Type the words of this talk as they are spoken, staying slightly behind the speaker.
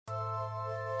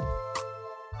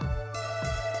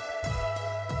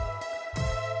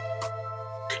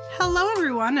Hello,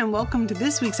 everyone, and welcome to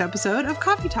this week's episode of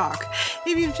Coffee Talk.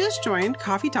 If you've just joined,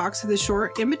 Coffee Talks are the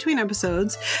short in-between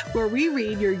episodes where we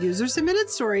read your user-submitted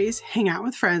stories, hang out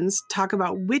with friends, talk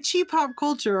about witchy pop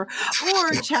culture,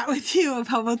 or chat with you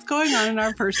about what's going on in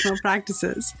our personal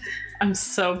practices. I'm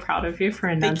so proud of you for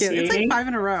enunciating. Thank you. It's like 5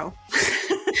 in a row.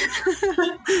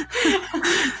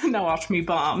 Now watch me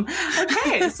bomb.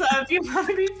 Okay, so if you want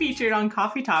to be featured on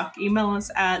Coffee Talk, email us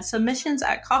at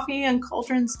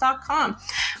submissions@coffeeandcauldrons.com,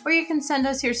 or you can send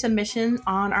us your submission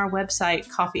on our website,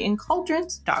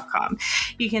 coffeeandcauldrons.com.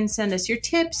 You can send us your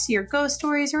tips, your ghost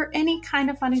stories, or any kind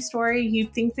of funny story you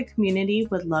think the community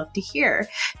would love to hear.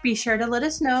 Be sure to let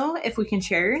us know if we can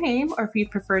share your name or if you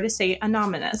prefer to stay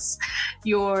anonymous.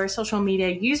 Your social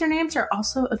media usernames are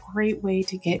also a great way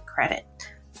to get credit.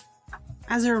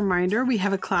 As a reminder, we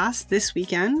have a class this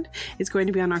weekend. It's going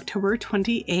to be on October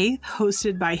 28th,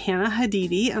 hosted by Hannah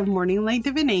Hadidi of Morning Light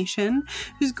Divination,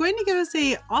 who's going to give us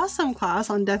an awesome class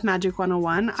on Death Magic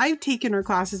 101. I've taken her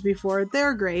classes before.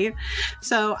 They're great.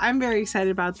 So I'm very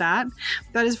excited about that.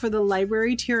 That is for the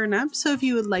library tier and up. So if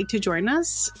you would like to join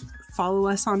us, follow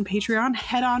us on Patreon,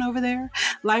 head on over there,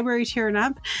 library tier and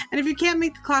up. And if you can't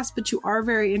make the class, but you are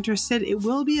very interested, it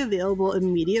will be available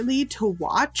immediately to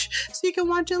watch, so you can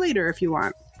watch it later if you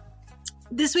want.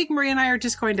 This week, Maria and I are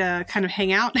just going to kind of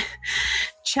hang out,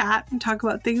 chat, and talk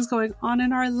about things going on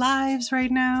in our lives right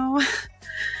now.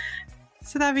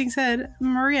 So that being said,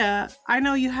 Maria, I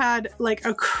know you had like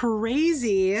a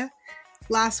crazy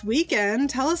last weekend.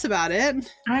 Tell us about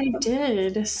it. I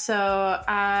did. So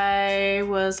I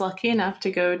was lucky enough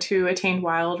to go to Attained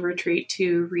Wild retreat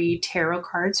to read tarot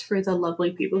cards for the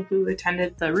lovely people who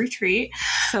attended the retreat.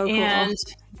 So cool. And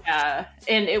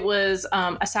it was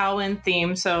a Samhain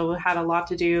theme, so it had a lot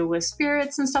to do with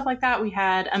spirits and stuff like that. We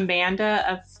had Amanda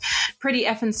of Pretty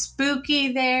Effin'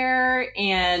 Spooky there,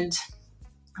 and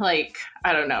like,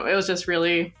 I don't know, it was just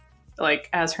really, like,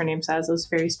 as her name says, it was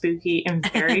very spooky and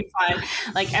very fun.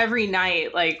 Like, every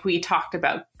night, like, we talked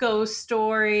about ghost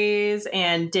stories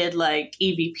and did like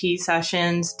EVP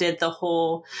sessions, did the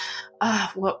whole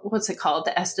what's it called,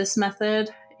 the Estes method,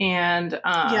 and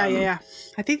yeah,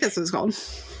 I think that's what it's called,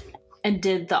 and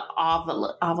did the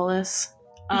Ovilus.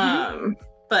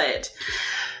 But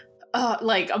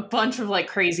like a bunch of like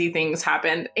crazy things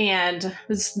happened, and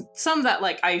some that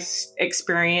like I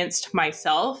experienced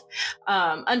myself.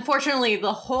 Unfortunately,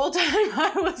 the whole time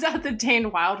I was at the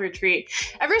Attained Wild retreat,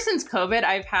 ever since COVID,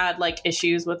 I've had like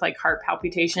issues with like heart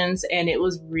palpitations, and it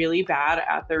was really bad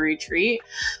at the retreat.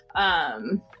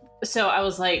 So I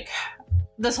was like,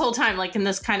 this whole time, like in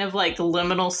this kind of like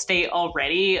liminal state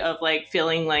already of like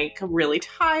feeling like really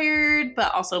tired,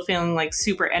 but also feeling like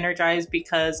super energized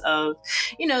because of,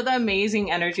 you know, the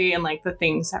amazing energy and like the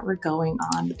things that were going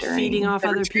on during feeding off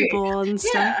other people and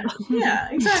stuff. Yeah,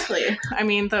 exactly. I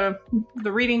mean, the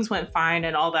readings went fine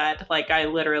and all that. Like, I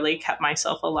literally kept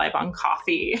myself alive on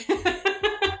coffee,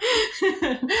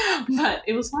 but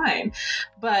it was fine.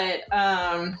 But,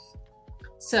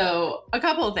 so a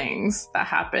couple of things that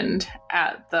happened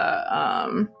at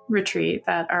the retreat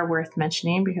that are worth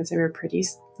mentioning because they were pretty,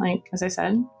 like, as I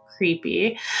said,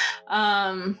 creepy.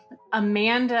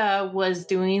 Amanda was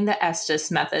doing the Estes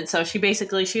method. So she's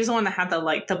the one that had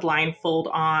the blindfold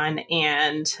on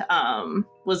and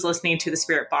was listening to the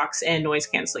spirit box and noise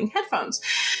canceling headphones.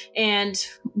 And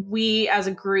we as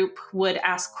a group would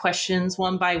ask questions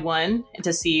one by one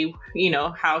to see, you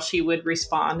know, how she would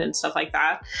respond and stuff like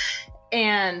that.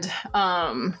 And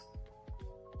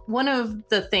one of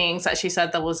the things that she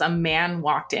said that was a man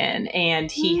walked in, and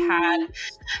she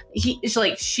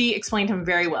explained to him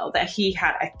very well that he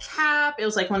had a cap. It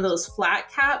was like one of those flat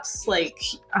caps, like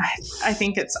I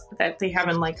think it's that they have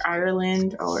in like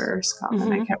Ireland or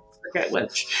Scotland. I can't forget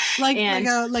which. Like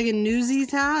a Newsies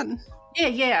hat.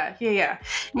 Yeah. Okay.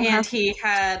 And he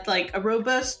had like a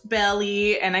robust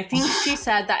belly, and I think she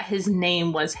said that his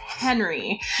name was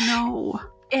Henry. No.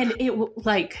 And it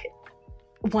like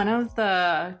one of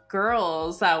the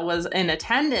girls that was in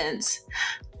attendance,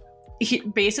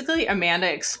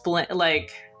 Amanda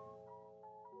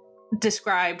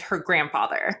described her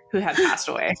grandfather who had passed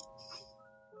away.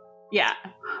 Yeah.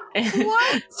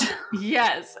 What?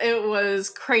 Yes, it was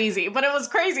crazy. But it was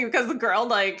crazy because the girl,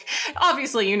 like,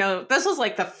 obviously, you know, this was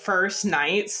like the first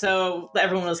night, so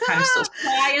everyone was kind of still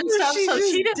shy and stuff. So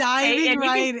she didn't diving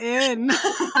right in.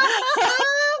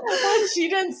 She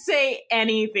didn't say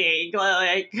anything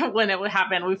like when it would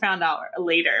happen. We found out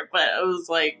later, but it was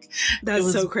like,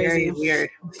 that's so crazy, very weird.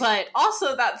 But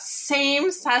also that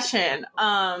same session.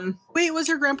 Wait, was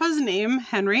her grandpa's name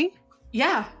Henry?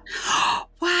 Yeah.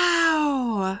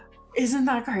 Wow. Isn't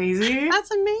that crazy? That's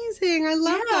amazing. I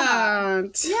love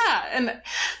that. Yeah. And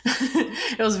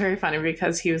it was very funny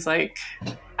because he was like,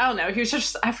 I don't know. He was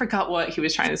just, I forgot what he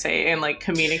was trying to say and like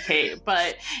communicate,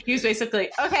 but he was basically,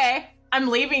 okay, I'm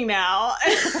leaving now.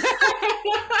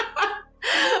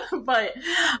 But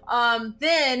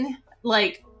then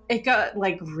like it got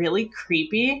like really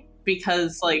creepy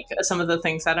because like some of the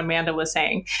things that Amanda was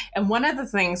saying. And one of the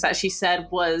things that she said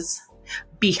was,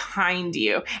 behind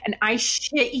you. And I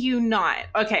shit you not.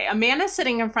 Okay, Amanda's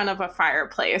sitting in front of a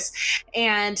fireplace,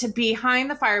 and behind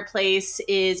the fireplace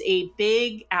is a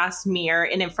big ass mirror,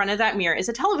 and in front of that mirror is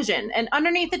a television. And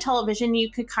underneath the television,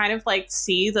 you could kind of like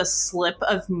see the slip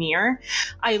of mirror.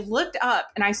 I looked up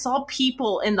and I saw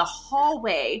people in the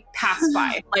hallway pass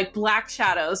by, like black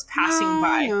shadows passing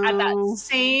by at that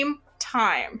same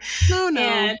time. No.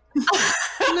 And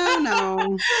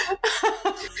No.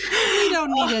 We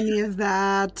don't need any of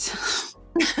that.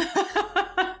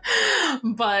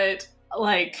 But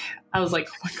like, I was like,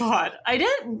 oh my God, I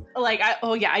didn't like,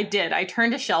 I did. I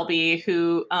turned to Shelby,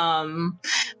 who,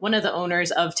 one of the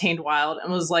owners of Tamed Wild,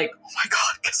 and was like, oh my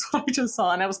God, guess what I just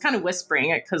saw? And I was kind of whispering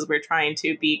it because we're trying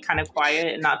to be kind of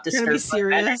quiet and not disturb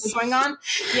what's going on.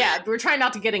 Yeah, we're trying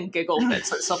not to get in giggle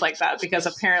fits and stuff like that, because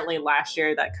apparently last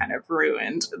year that kind of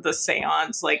ruined the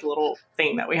seance, like little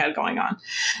thing that we had going on.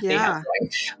 Yeah.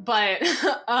 But,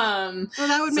 well,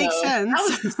 that would make sense.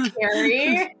 That was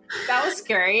scary. That was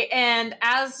scary. And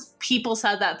as people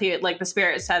said that, the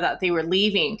spirit said that they were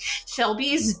leaving,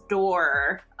 Shelby's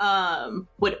door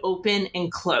would open and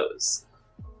close.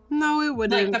 No, it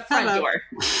wouldn't. Like the front door.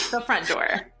 The front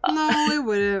door. No, it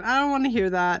wouldn't. I don't want to hear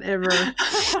that ever.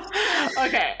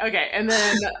 Okay. And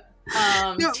then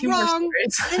no, two wrong. more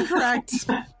stories. Incorrect.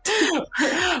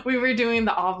 We were doing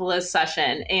the Obelisk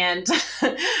session, and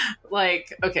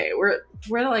like, okay, we're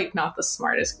like not the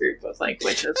smartest group of like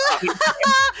witches.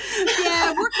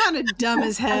 Yeah, we're kind of dumb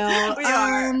as hell. We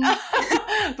are.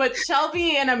 But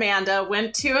Shelby and Amanda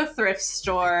went to a thrift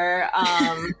store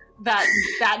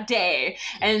that day,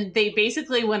 and they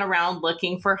basically went around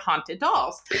looking for haunted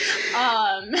dolls.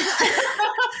 All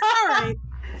right.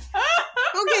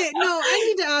 Okay, no, I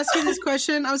need to ask you this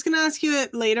question. I was going to ask you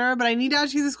it later, but I need to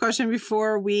ask you this question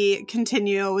before we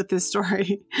continue with this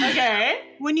story. Okay.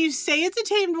 When you say it's a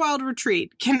Tamed Wild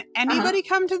retreat, can anybody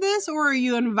come to this, or are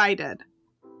you invited?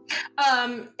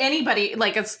 Anybody,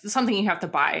 like, it's something you have to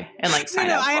buy and like sign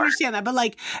up for. I understand that, but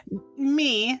like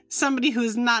me, somebody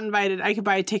who's not invited, I could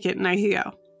buy a ticket and I could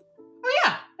go. Oh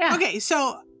yeah. Okay,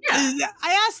 so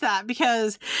I asked that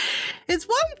because it's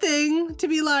one thing to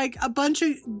be like a bunch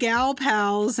of gal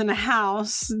pals in a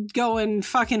house going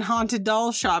fucking haunted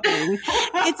doll shopping.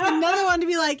 It's another one to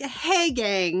be like, hey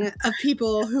gang of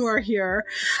people who are here,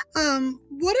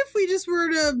 what if we just were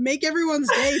to make everyone's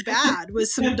day bad with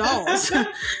some dolls?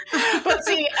 But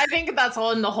see, I think that's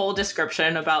all in the whole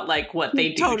description about like what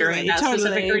they do during that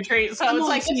specific retreat. So it's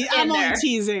like I'm only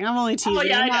teasing. Oh,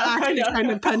 yeah, I'm not actually trying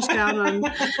to punch down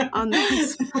on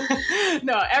this.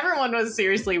 No, everyone was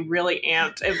seriously really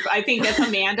amped. I think if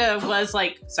Amanda was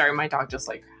like, sorry, my dog just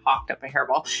like hawked up a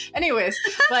hairball. Anyways,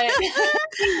 but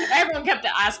everyone kept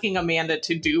asking Amanda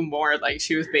to do more. Like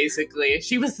she was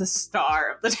the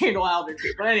star of the Tamed Wild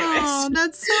retreat. But anyways. Oh,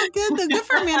 that's so good. Good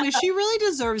for Amanda. She really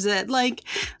deserves it. Like,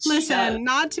 listen,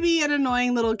 not to be an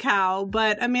annoying little cow,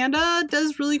 but Amanda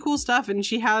does really cool stuff, and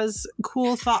she has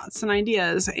cool thoughts and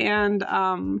ideas. And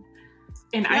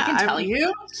I can tell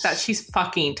you that she's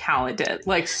fucking talented,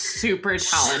 like super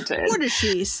talented. What is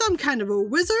she? Some kind of a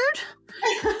wizard?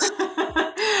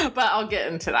 But I'll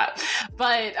get into that.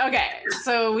 But okay,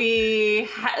 so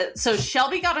so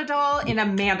Shelby got a doll and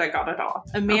Amanda got a doll.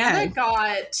 Amanda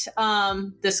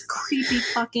got this creepy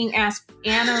fucking ass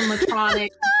animatronic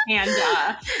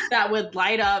panda that would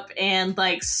light up and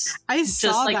like I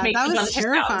saw like that. Make that was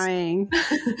terrifying.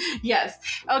 Yes.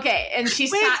 Okay, and she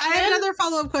Wait, I have another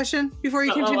follow-up question before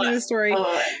you continue the story.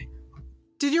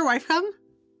 Did your wife come?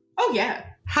 Oh yeah.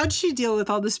 How'd she deal with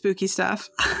all the spooky stuff?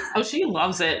 Oh, she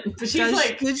loves it. She's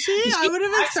did she? I would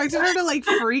have expected her to like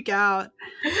freak out.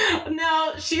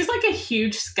 No, she's like a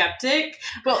huge skeptic.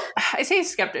 Well, I say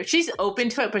skeptic. She's open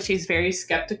to it, but she's very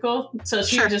skeptical. So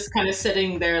she's just kind of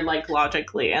sitting there like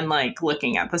logically and like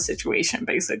looking at the situation,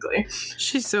 basically.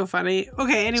 She's so funny.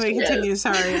 Okay, anyway, continue.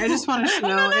 Sorry. I just wanted to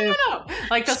know. No.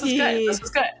 Like this is good. This is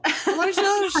good. I wanted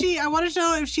to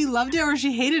know if she loved it or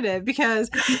she hated it, because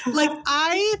like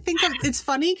I think it's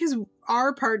funny because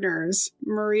our partners,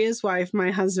 Maria's wife, my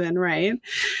husband, right?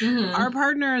 Mm-hmm. Our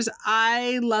partners,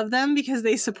 I love them because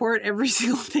they support every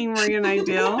single thing Maria and I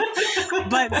do.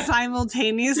 But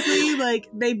simultaneously, like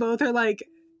they both are like,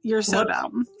 you're so What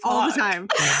dumb all the fuck? time.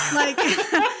 Like,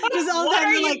 just all the What time.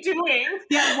 are You're you like, doing?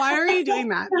 yeah, why are you doing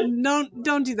that?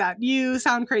 Don't do that. You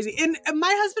sound crazy. And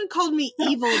my husband called me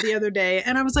evil the other day,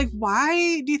 and I was like,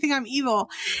 why do you think I'm evil?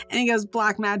 And he goes,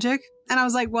 black magic. And I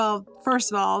was like, well,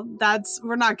 first of all,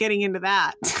 we're not getting into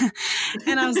that.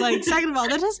 And I was like, second of all,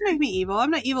 that doesn't make me evil.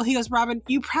 I'm not evil. He goes, Robin,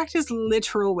 you practice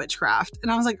literal witchcraft.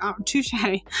 And I was like, oh, touche.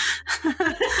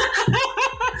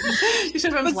 You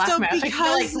should have been But black still, magic.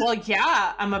 because- You're like, well,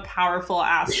 yeah, I'm a powerful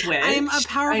ass witch. I'm a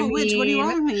powerful witch. What do you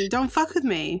want with me? Don't fuck with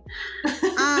me.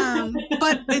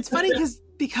 But it's funny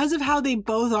because of how they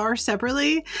both are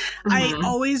separately, I Mhm.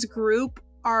 always group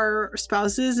our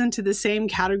spouses into the same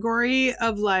category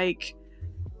of like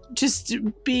just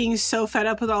being so fed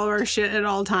up with all of our shit at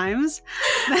all times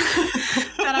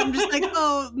that I'm just like,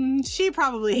 oh, she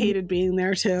probably hated being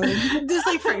there too. Just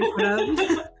like frame it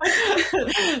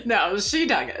up. No, she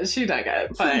dug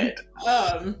it. But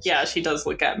yeah, she does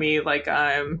look at me like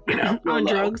I'm, On Rolo.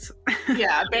 drugs.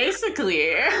 Yeah, basically.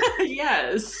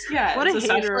 yes. What a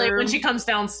Especially hater. when she comes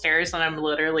downstairs and I'm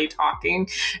literally talking.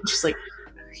 And she's like,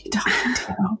 who are you talking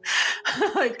to?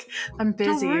 Like, I'm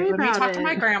busy. worry Let me about talk to it.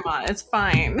 my grandma. It's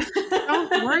fine.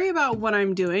 Don't worry about what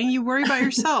I'm doing. You worry about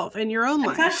yourself and your own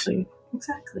life.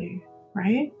 Exactly.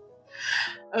 Right?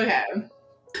 Okay.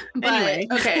 But, Anyway.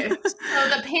 okay. So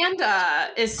the panda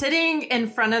is sitting in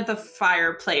front of the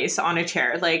fireplace on a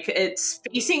chair. Like, it's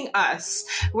facing us.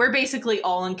 We're basically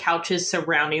all on couches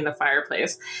surrounding the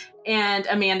fireplace. And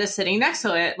Amanda's sitting next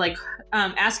to it, like,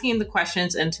 asking the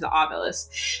questions into the obelisk.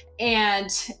 And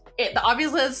the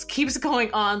obelisk keeps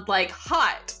going on, like,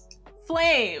 hot,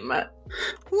 flame,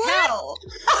 What? hell.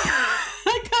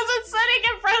 Because it's sitting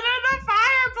in front of the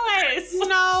fireplace.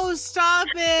 No, stop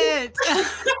it.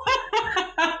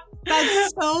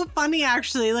 That's so funny,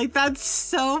 actually. Like, that's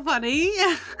so funny.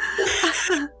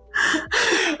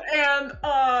 And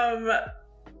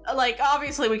like,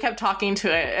 obviously we kept talking to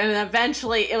it, and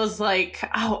eventually it was like,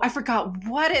 oh, I forgot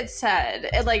what it said.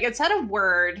 It said a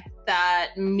word that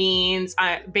means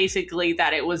basically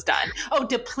that it was done. Oh,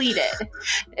 depleted.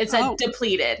 It said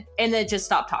depleted, and then just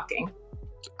stopped talking,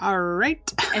 All right.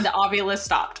 and the obelisk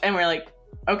stopped, and we're like,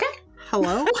 okay.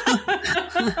 Hello.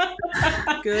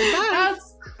 Goodbye.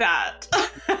 That's that.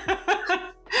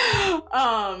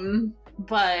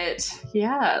 But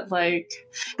yeah, like,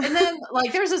 and then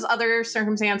like there's this other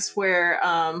circumstance where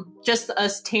just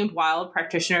us tamed wild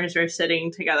practitioners were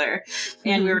sitting together,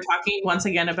 and we were talking once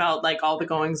again about like all the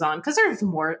goings on, because there's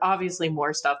obviously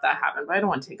more stuff that happened, but I don't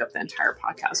want to take up the entire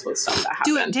podcast with stuff that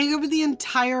Do happened. it. Take over the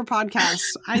entire podcast.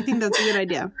 I think that's a good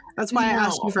idea. That's why I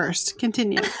asked you No. first.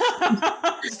 Continue.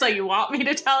 So you want me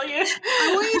to tell you?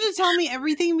 I want you to tell me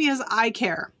everything because I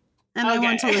care. And I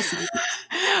want to Okay. listen.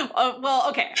 Well,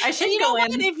 okay. I should And you go know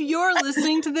in. what? If you're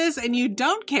listening to this and you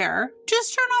don't care,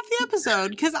 just turn off the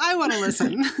episode because I want to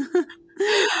listen.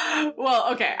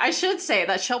 Well, okay. I should say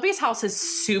that Shelby's house is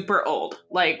super old,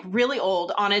 like really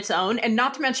old on its own. And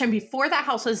not to mention, before that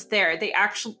house was there,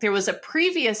 there was a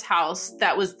previous house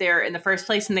that was there in the first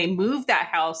place, and they moved that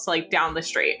house like down the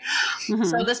street.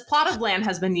 So this plot of land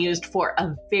has been used for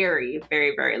a very,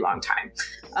 very, very long time.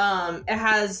 It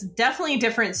has definitely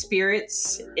different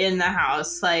spirits in the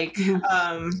house, like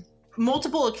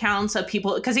multiple accounts of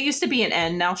people, because it used to be an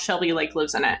inn. Now Shelby like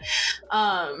lives in it.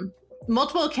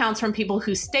 Multiple accounts from people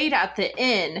who stayed at the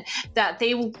inn that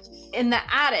in the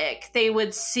attic, they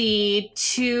would see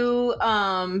two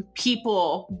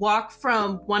people walk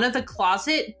from one of the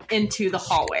closet into the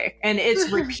hallway, and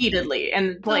it's repeatedly,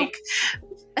 and like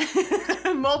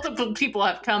multiple people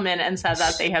have come in and said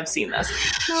that they have seen this.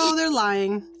 No, they're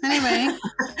lying. Anyway.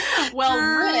 Well,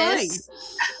 They're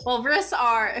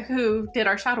Riss, who did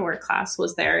our shadow work class,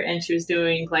 was there, and she was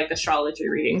doing like astrology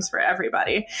readings for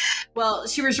everybody. Well,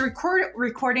 she was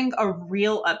recording a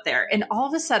reel up there, and all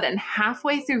of a sudden,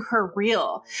 halfway through her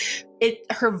reel,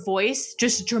 her voice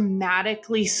just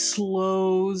dramatically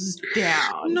slows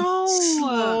down. No.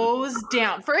 Slows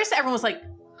down. First, everyone was like,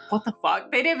 what the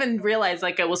fuck? They didn't even realize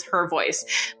like it was her voice,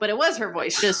 but it was her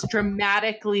voice, just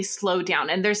dramatically slowed down.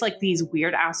 And there's like these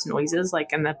weird ass noises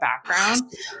like in the background.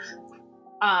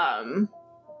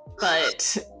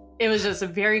 But it was just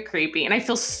very creepy, and I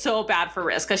feel so bad for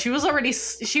Riz because she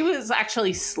was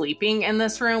actually sleeping in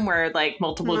this room where like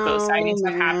multiple ghost sightings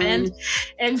have happened,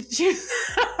 and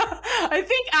I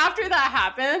think after that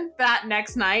happened, that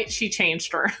next night she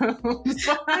changed rooms.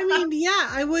 I mean, yeah,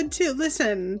 I would too.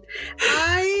 Listen,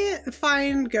 I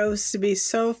find ghosts to be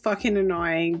so fucking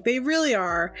annoying. They really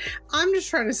are. I'm just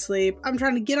trying to sleep. I'm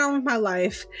trying to get on with my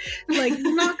life. Like,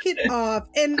 knock it off.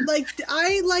 And like,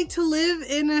 I like to live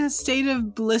in a state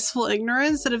of blissful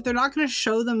ignorance that if they're not going to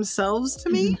show themselves to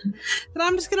me, then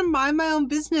I'm just going to mind my own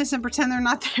business and pretend they're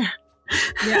not there.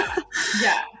 Yeah.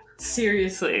 Yeah.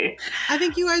 Seriously. I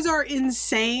think you guys are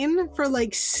insane for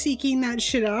like seeking that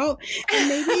shit out. And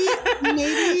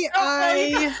maybe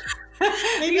I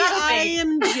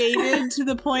am jaded to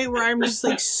the point where I'm just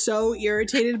like so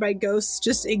irritated by ghosts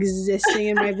just existing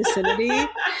in my vicinity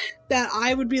that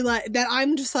I would be like, that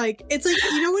I'm just like, it's like,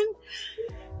 you know, when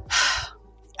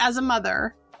as a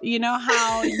mother, you know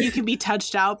how you can be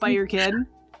touched out by your kid?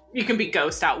 You can be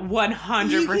ghosted out 100%.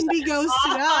 You can be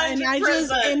ghosted out.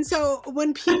 And so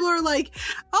when people are like,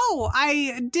 oh,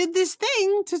 I did this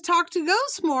thing to talk to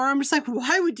ghosts more, I'm just like,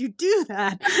 why would you do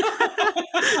that?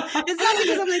 It's not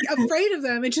because I'm like afraid of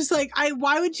them. It's just like,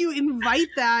 why would you invite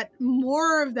that,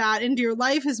 more of that into your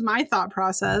life is my thought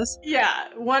process. Yeah,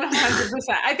 100%.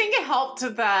 I think it helped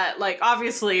that, like,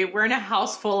 obviously we're in a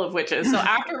house full of witches. So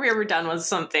after we were done with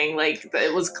something, like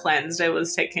it was cleansed, it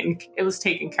was taken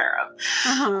care of.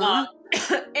 Uh-huh.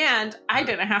 And I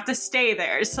didn't have to stay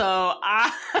there, so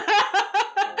I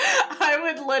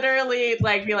would literally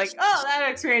like be like, "Oh, that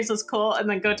experience was cool," and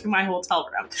then go to my hotel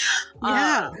room.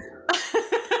 Yeah.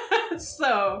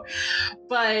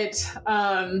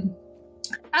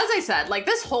 As I said, like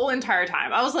this whole entire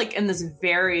time, I was like in this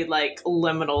very like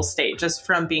liminal state just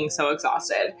from being so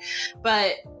exhausted.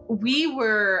 But we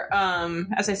were,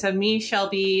 as I said, me,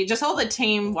 Shelby, just all the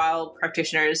tame wild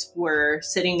practitioners were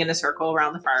sitting in a circle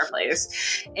around the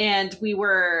fireplace. And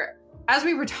as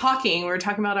we were talking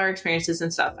about our experiences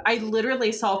and stuff, I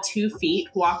literally saw 2 feet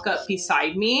walk up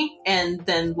beside me and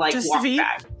then like just walk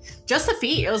back. Just the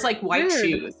feet. It was like white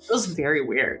shoes. It was very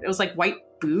weird. It was like white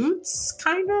boots,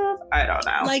 kind of. I don't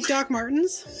know. Like Doc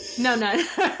Martens? No.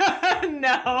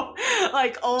 No.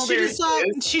 Like older.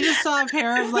 She just saw a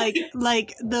pair of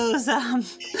like those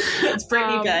it's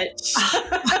Brittany Bitch.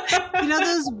 You know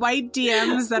those white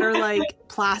DMs that are like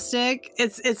plastic?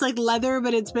 It's like leather,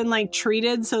 but it's been like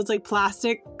treated, so it's like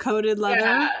plastic coated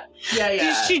leather.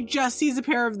 Yeah. She just sees a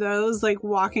pair of those like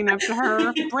walking up to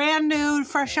her, brand new,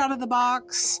 fresh out of the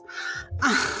box.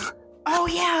 Oh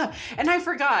yeah, and I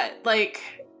forgot, like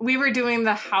we were doing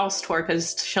the house tour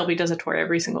because Shelby does a tour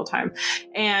every single time,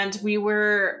 and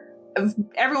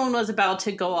everyone was about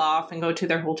to go off and go to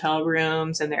their hotel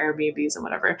rooms and their Airbnbs and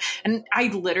whatever, and I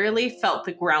literally felt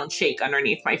the ground shake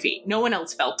underneath my feet. No one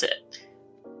else felt it.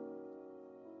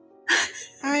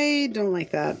 I don't like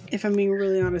that, if I'm being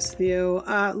really honest with you.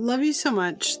 Love you so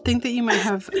much. Think that you might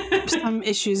have some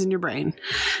issues in your brain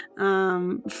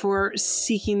for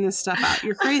seeking this stuff out.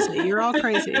 You're crazy. You're all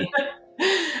crazy.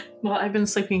 Well, I've been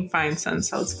sleeping fine since,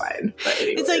 so it's fine. But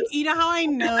it's like, you know how I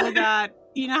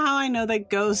know that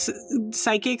ghost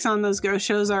psychics on those ghost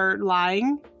shows are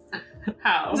lying?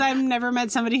 How? Because I've never met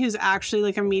somebody who's actually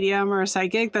like a medium or a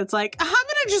psychic that's like, I'm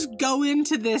gonna just go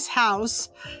into this house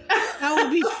that will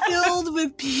be filled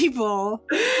with people.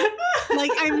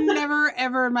 Like, I've never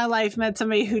ever in my life met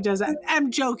somebody who does that. I'm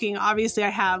joking. Obviously I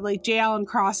have. Like, J. Allen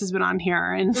Cross has been on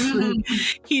here and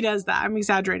he does that. I'm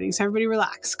exaggerating. So everybody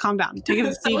relax. Calm down. Take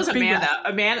a deep was Amanda.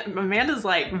 Amanda's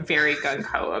like very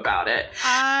gung-ho about it.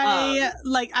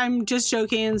 I'm just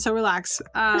joking, so relax.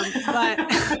 But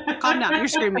calm down. You're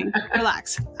screaming.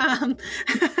 Relax. But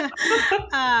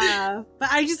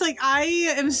I just like, I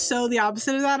am so the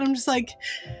opposite of that. I'm just like,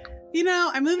 you know,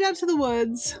 I moved out to the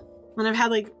woods and I've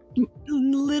had like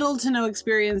little to no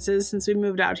experiences since we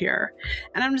moved out here.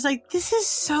 And I'm just like, this is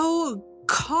so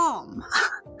calm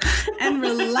and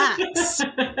relaxed.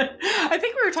 I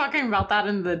think we were talking about that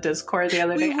in the Discord the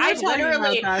other day. I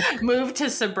literally moved to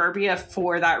suburbia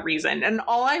for that reason. And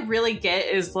all I really get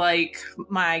is like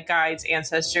my guides,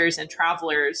 ancestors, and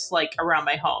travelers like around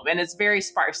my home. And it's very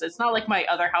sparse. It's not like my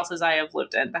other houses I have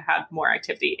lived in that had more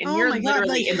activity. And you're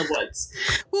literally in the woods.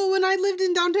 Well, when I lived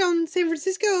in downtown San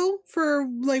Francisco for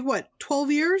like what,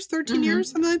 12 years, 13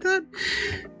 years, something like that.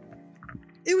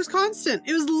 It was constant.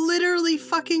 It was literally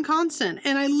fucking constant.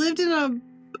 And I lived in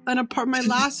my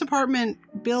last apartment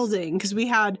building, because we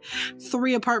had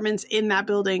 3 apartments in that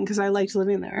building because I liked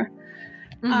living there.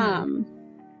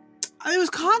 It was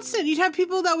constant. You'd have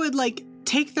people that would like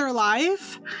take their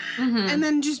life and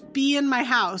then just be in my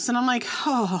house. And I'm like,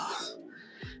 oh,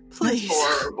 please. It's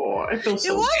horrible. It was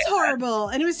horrible.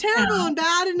 And it was terrible and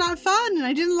bad and not fun. And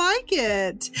I didn't like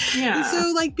it. Yeah. And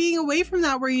so like being away from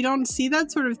that where you don't see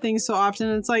that sort of thing so often,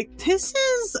 it's like, this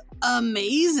is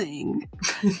amazing.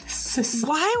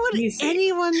 Why would amazing.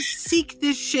 anyone seek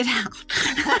this shit out?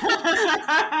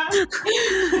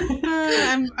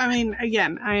 I mean,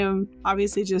 again, I am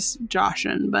obviously just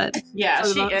joshing, but yeah,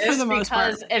 she is, for the most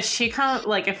part. because if she comes,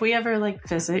 like, if we ever like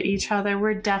visit each other,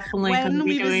 we're definitely going to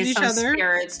be doing some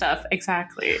spirit stuff.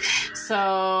 Exactly.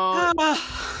 So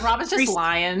Robin's just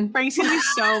lying. Frank's gonna be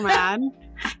so mad.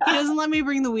 He doesn't let me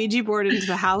bring the Ouija board into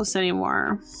the house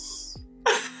anymore.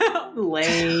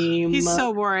 Lame. He's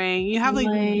so boring. You have like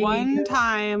Lame. one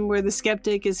time where the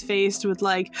skeptic is faced with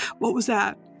like, what was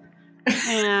that?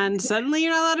 And suddenly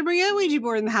you're not allowed to bring a Ouija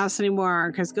board in the house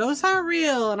anymore because ghosts aren't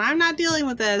real and I'm not dealing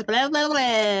with this. Blah, blah, blah.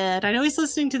 And I know he's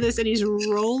listening to this and he's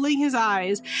rolling his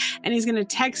eyes and he's going to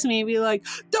text me and be like,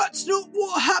 that's not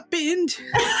what happened.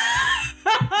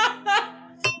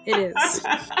 It is.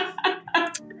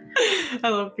 I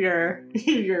love your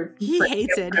He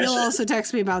hates it. He'll also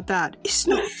text me about that. It's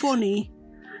not funny.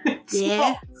 It's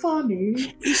not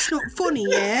funny. It's not funny,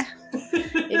 yeah.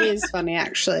 It is funny,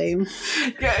 actually.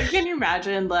 Can you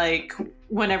imagine, like,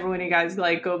 whenever when you guys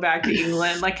like go back to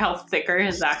England, like how thicker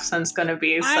his accent's gonna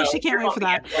be? I actually can't wait for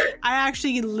that. I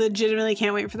actually legitimately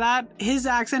can't wait for that. His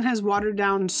accent has watered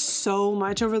down so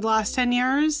much over the last 10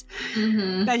 years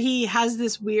that he has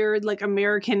this weird, like,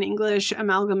 American English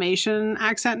amalgamation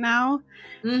accent now.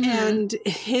 And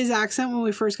his accent when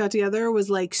we first got together was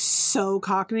like so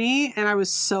Cockney, and I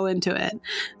was so into it.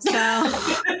 So,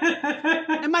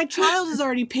 and my child is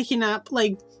already picking up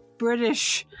like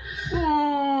British,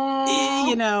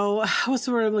 you know, what's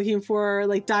the word I'm looking for?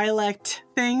 Like dialect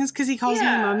things, because he calls me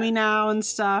mummy now and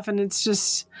stuff, and it's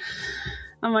just,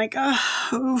 I'm like, oh.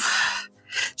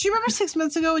 Do you remember 6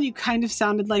 months ago when you kind of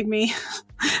sounded like me?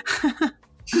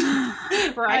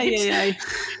 Right.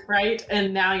 Right.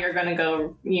 And now you're gonna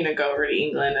go over to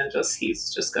England and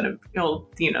he's just gonna,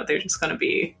 they're just gonna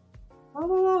be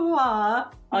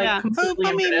like,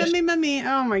 mummy.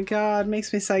 Oh my god,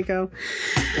 makes me psycho.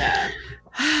 Yeah.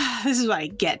 This is what I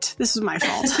get. This is my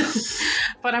fault.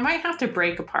 But I might have to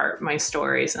break apart my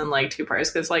stories in like two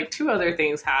parts, because like two other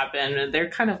things happen and they're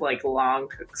kind of like long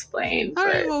to explain. All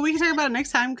right, well, we can talk about it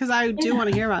next time, because I do want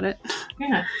to hear about it.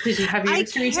 Yeah. Have you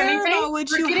experienced anything? I care about what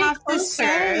you have to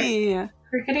say.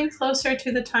 We're getting closer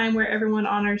to the time where everyone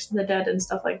honors the dead and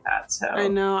stuff like that. So I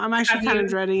know. I'm actually kind of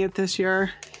dreading it this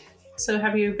year. So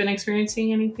have you been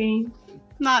experiencing anything?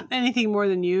 Not anything more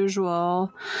than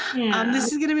usual. Yeah.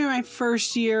 This is going to be my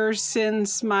first year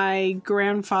since my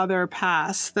grandfather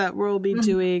passed that we'll be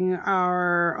doing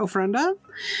our ofrenda.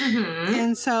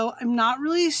 And so I'm not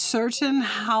really certain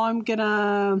how I'm going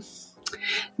to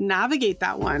navigate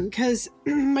that one, because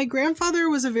my grandfather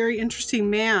was a very interesting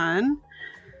man.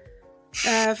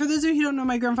 For those of you who don't know,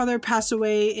 my grandfather passed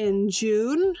away in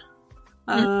June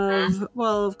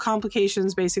of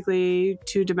complications basically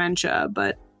to dementia,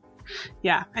 but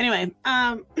yeah, anyway,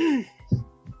 and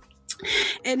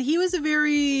he was a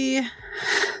very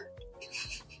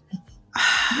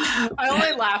I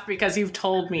only laugh because you've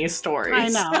told me stories. I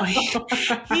know.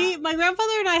 My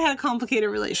grandfather and I had a complicated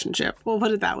relationship. We'll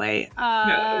put it that way.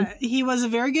 He was a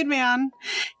very good man.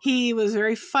 He was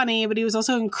very funny, but he was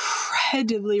also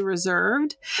incredibly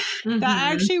reserved. That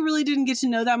I actually really didn't get to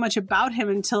know that much about him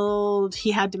until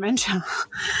he had dementia.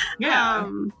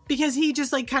 Because he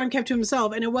just like kind of kept to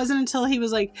himself. And it wasn't until he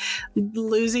was like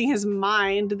losing his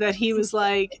mind that he was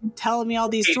like telling me all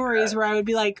these stories where I would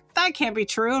be like, that can't be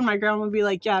true. And my grandma would be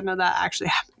like, yeah, no, that actually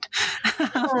happened.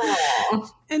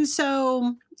 And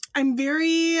so I'm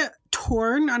very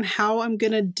torn on how I'm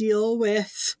going to deal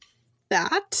with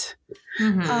that.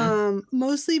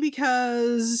 Mostly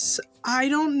because I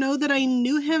don't know that I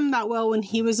knew him that well when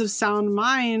he was of sound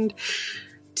mind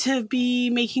to be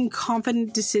making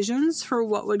confident decisions for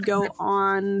what would go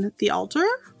on the altar.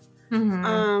 But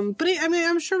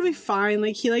I'm sure it'll be fine.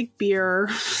 Like, he liked beer.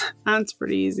 That's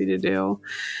pretty easy to do.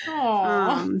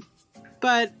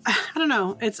 But I don't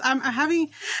know. I'm having,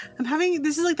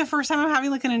 this is like the first time I'm having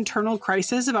like an internal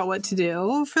crisis about what to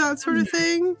do for that sort of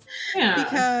thing. Yeah.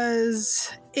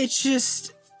 Because it's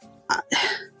just,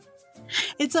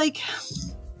 it's like,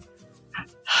 I'm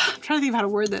trying to think of how to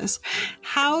word this.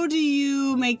 How do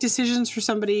you make decisions for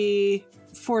somebody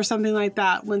for something like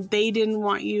that when they didn't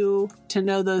want you to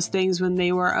know those things when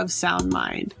they were of sound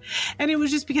mind? And it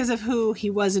was just because of who he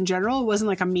was in general. It wasn't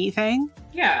like a me thing.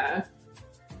 Yeah.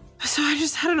 So I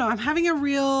don't know. I'm having a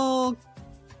real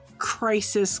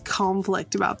crisis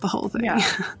conflict about the whole thing. Yeah.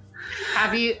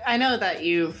 I know that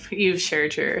you've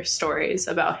shared your stories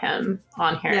about him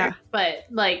on here, but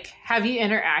like, have you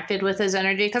interacted with his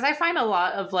energy? Because I find a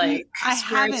lot of like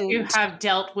spirits who have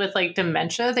dealt with like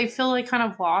dementia, they feel like kind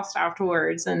of lost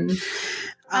afterwards. And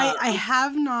I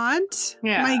have not.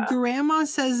 Yeah. My grandma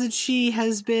says that she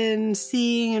has been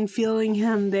seeing and feeling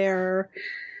him there.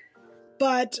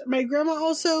 But my grandma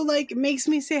also like makes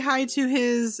me say hi to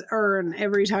his urn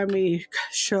every time we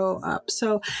show up.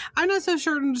 So I'm not so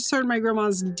certain my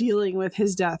grandma's dealing with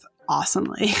his death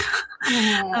awesomely.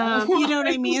 You know what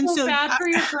I mean? So bad for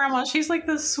your grandma. She's like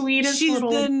the sweetest. She's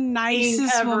the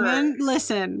nicest woman.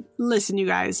 Listen, you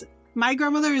guys. My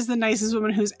grandmother is the nicest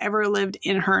woman who's ever lived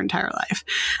in her entire life.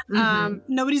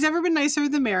 Nobody's ever been nicer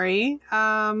than Mary.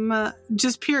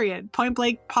 Just period. Point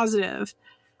blank positive.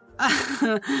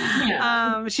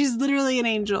 She's literally an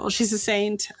angel. She's a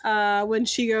saint. When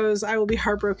she goes, I will be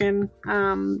heartbroken.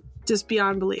 Just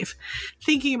beyond belief.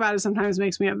 Thinking about it sometimes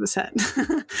makes me upset.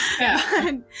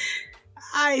 Yeah.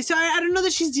 I don't know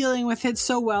that she's dealing with it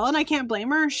so well, and I can't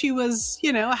blame her. She was,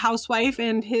 a housewife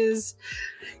and his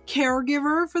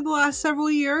caregiver for the last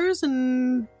several years,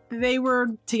 and they were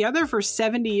together for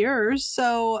 70 years.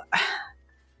 So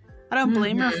I don't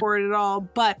blame her for it at all.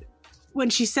 But when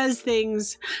she says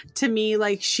things to me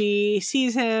like she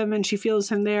sees him and she feels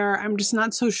him there, I'm just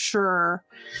not so sure.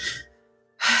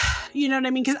 You know what I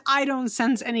mean? Because I don't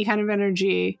sense any kind of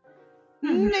energy.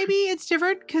 Maybe it's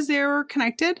different because they're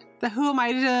connected. Who am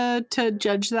I to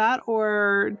judge that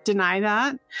or deny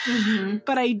that?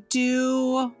 But I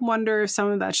do wonder if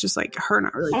some of that's just like her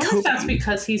not really coping. I wonder if that's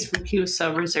because he was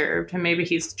so reserved, and maybe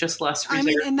he's just less reserved. I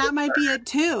mean, and that might be it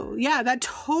too. Yeah, that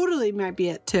totally might be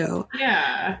it too.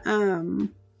 Yeah.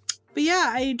 But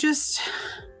yeah, I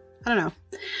don't know.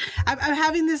 I'm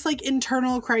having this like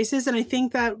internal crisis, and I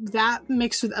think that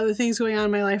mixed with other things going on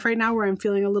in my life right now where I'm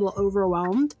feeling a little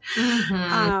overwhelmed.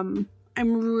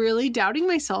 I'm really doubting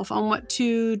myself on what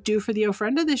to do for the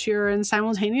ofrenda this year and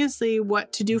simultaneously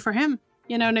what to do for him.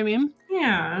 You know what I mean?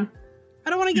 Yeah. I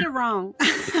don't want to get it wrong,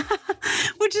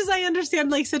 which is, I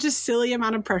understand, like such a silly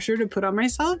amount of pressure to put on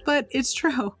myself, but it's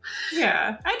true.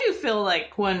 Yeah. I do feel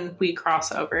like when we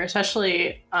cross over,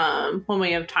 especially when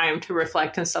we have time to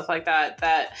reflect and stuff like that,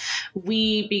 that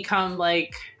we become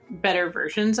like better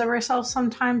versions of ourselves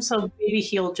sometimes. So maybe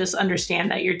he'll just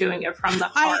understand that you're doing it from the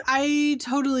heart. I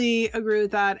totally agree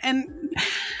with that. And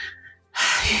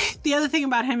the other thing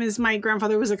about him is my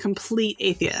grandfather was a complete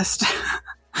atheist.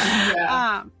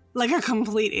 Yeah. Like a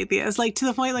complete atheist, like to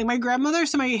the point, like my grandmother,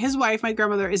 his wife, my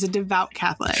grandmother, is a devout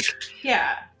Catholic.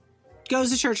 Yeah. Goes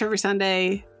to church every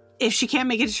Sunday. If she can't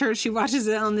make it to church, she watches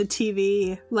it on the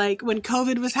TV. Like when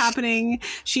COVID was happening,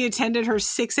 she attended her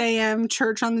 6 a.m.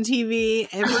 church on the TV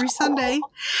every Sunday.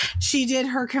 She did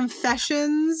her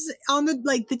confessions on the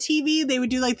TV. They would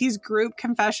do like these group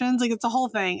confessions. Like it's a whole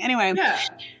thing. Anyway. Yeah.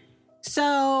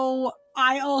 So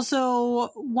I also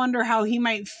wonder how he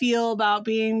might feel about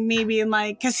being maybe in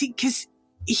like, because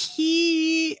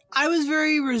I was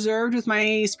very reserved with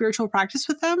my spiritual practice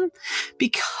with them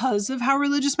because of how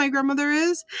religious my grandmother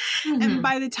is. And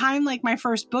by the time like my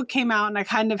first book came out and I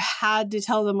kind of had to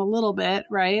tell them a little bit,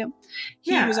 right?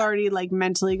 He was already like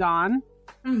mentally gone.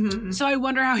 So I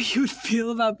wonder how he would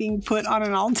feel about being put on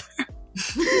an altar.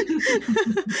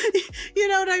 You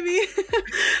know what I mean?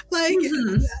 Like,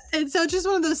 and so just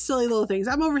one of those silly little things.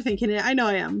 I'm overthinking it. I know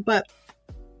I am, but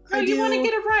you want to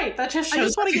get it right. That just shows I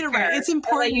just want to get it right. It's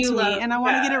important to me, and I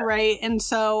want to get it right. And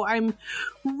so I'm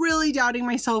really doubting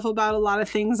myself about a lot of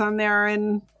things on there.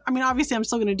 And I mean, obviously, I'm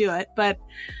still going to do it, but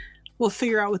we'll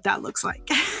figure out what that looks like.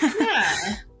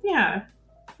 Yeah.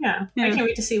 I can't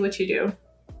wait to see what you do.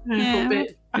 I hope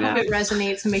it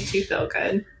resonates and makes you feel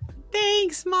good.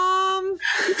 Thanks, Mom.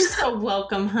 You're so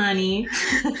welcome, honey.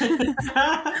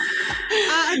 I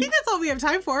think that's all we have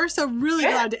time for. So really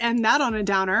glad to end that on a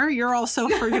downer. You're all so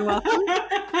freaking welcome.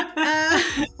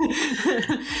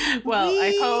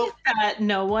 I hope that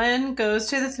no one goes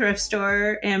to the thrift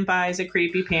store and buys a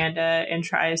creepy panda and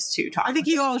tries to talk. I think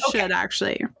you all should,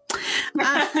 actually.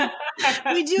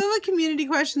 We do have a community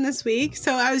question this week.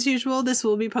 So as usual, this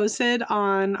will be posted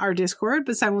on our Discord,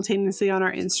 but simultaneously on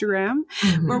our Instagram,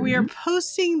 where we are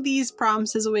posting these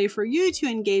prompts as a way for you to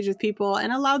engage with people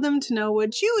and allow them to know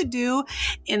what you would do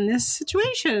in this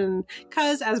situation.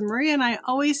 Because as Maria and I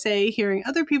always say, hearing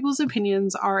other people's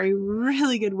opinions are a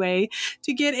really good way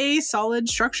to get a solid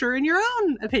structure in your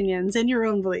own opinions and your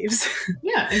own beliefs.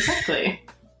 Yeah, exactly.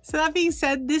 So that being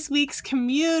said, this week's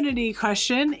community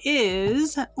question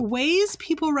is ways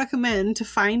people recommend to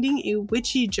finding a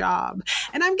witchy job.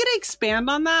 And I'm going to expand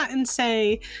on that and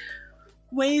say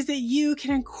ways that you can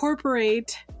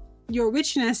incorporate your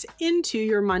witchiness into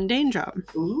your mundane job.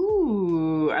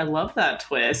 Ooh, I love that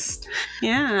twist.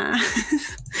 Yeah.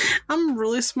 I'm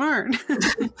really smart.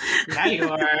 Yeah, you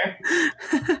are.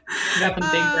 You got the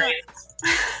big brains.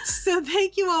 So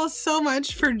thank you all so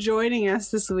much for joining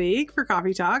us this week for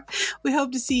Coffee Talk. We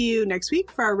hope to see you next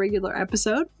week for our regular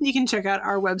episode. You can check out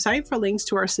our website for links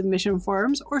to our submission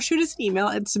forums or shoot us an email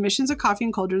at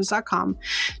submissions@coffeeandcauldrons.com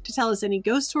to tell us any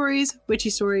ghost stories, witchy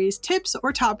stories, tips,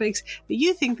 or topics that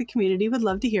you think the community would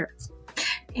love to hear.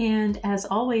 And as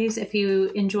always, if you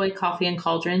enjoy Coffee and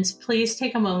Cauldrons, please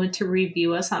take a moment to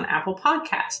review us on Apple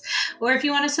Podcasts. Or if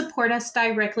you want to support us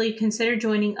directly, consider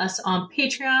joining us on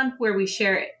Patreon, where we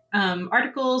share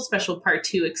articles, special part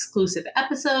 2 exclusive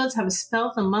episodes, have a spell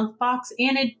of the month box,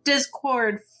 and a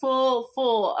Discord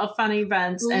full of fun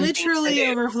events. And literally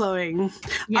overflowing.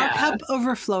 Yeah. Our cup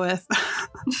overfloweth.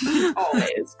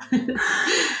 Always.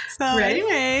 So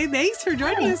anyway, thanks for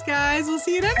joining us, guys. We'll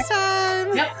see you next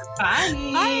time. Yep.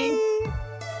 Bye. Bye.